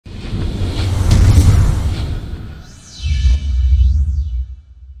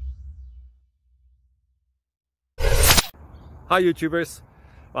Hi YouTubers.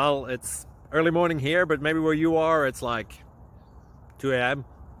 Well, it's early morning here, but maybe where you are it's like 2 a.m.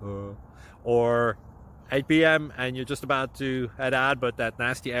 or 8 p.m. and you're just about to head out, but that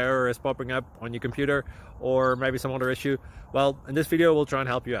nasty error is popping up on your computer, or maybe some other issue. Well, in this video we'll try and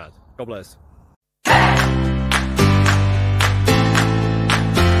help you out. God bless.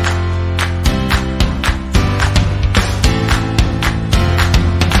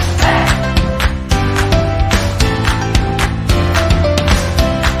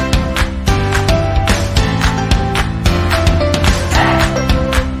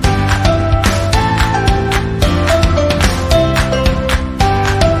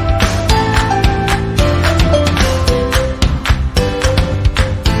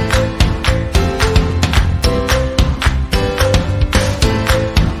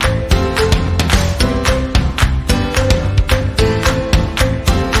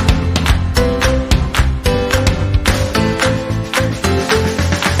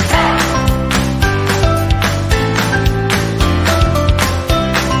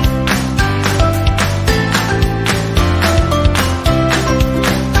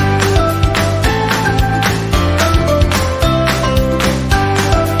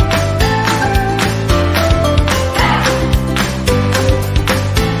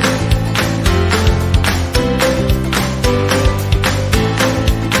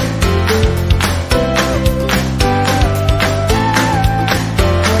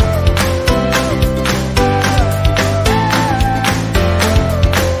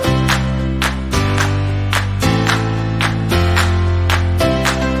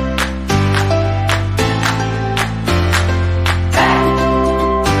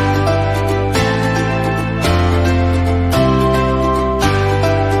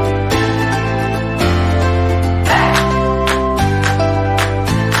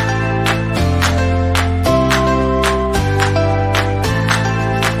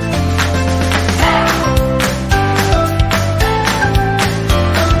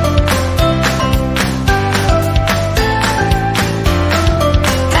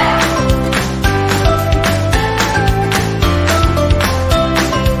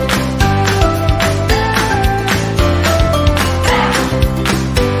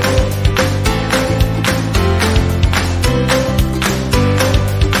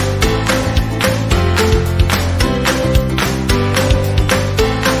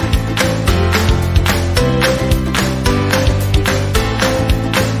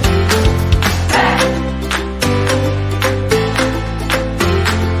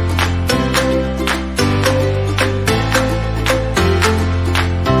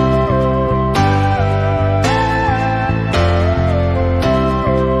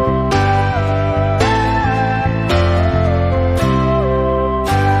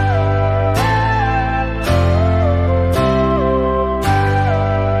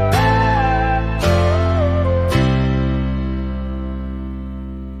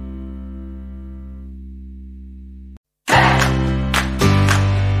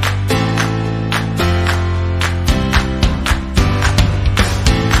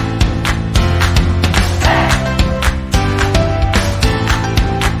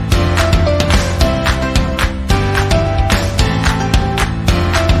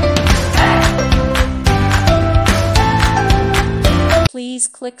 Please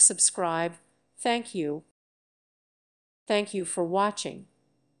click subscribe. Thank you. Thank you for watching.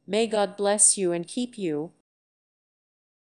 May God bless you and keep you.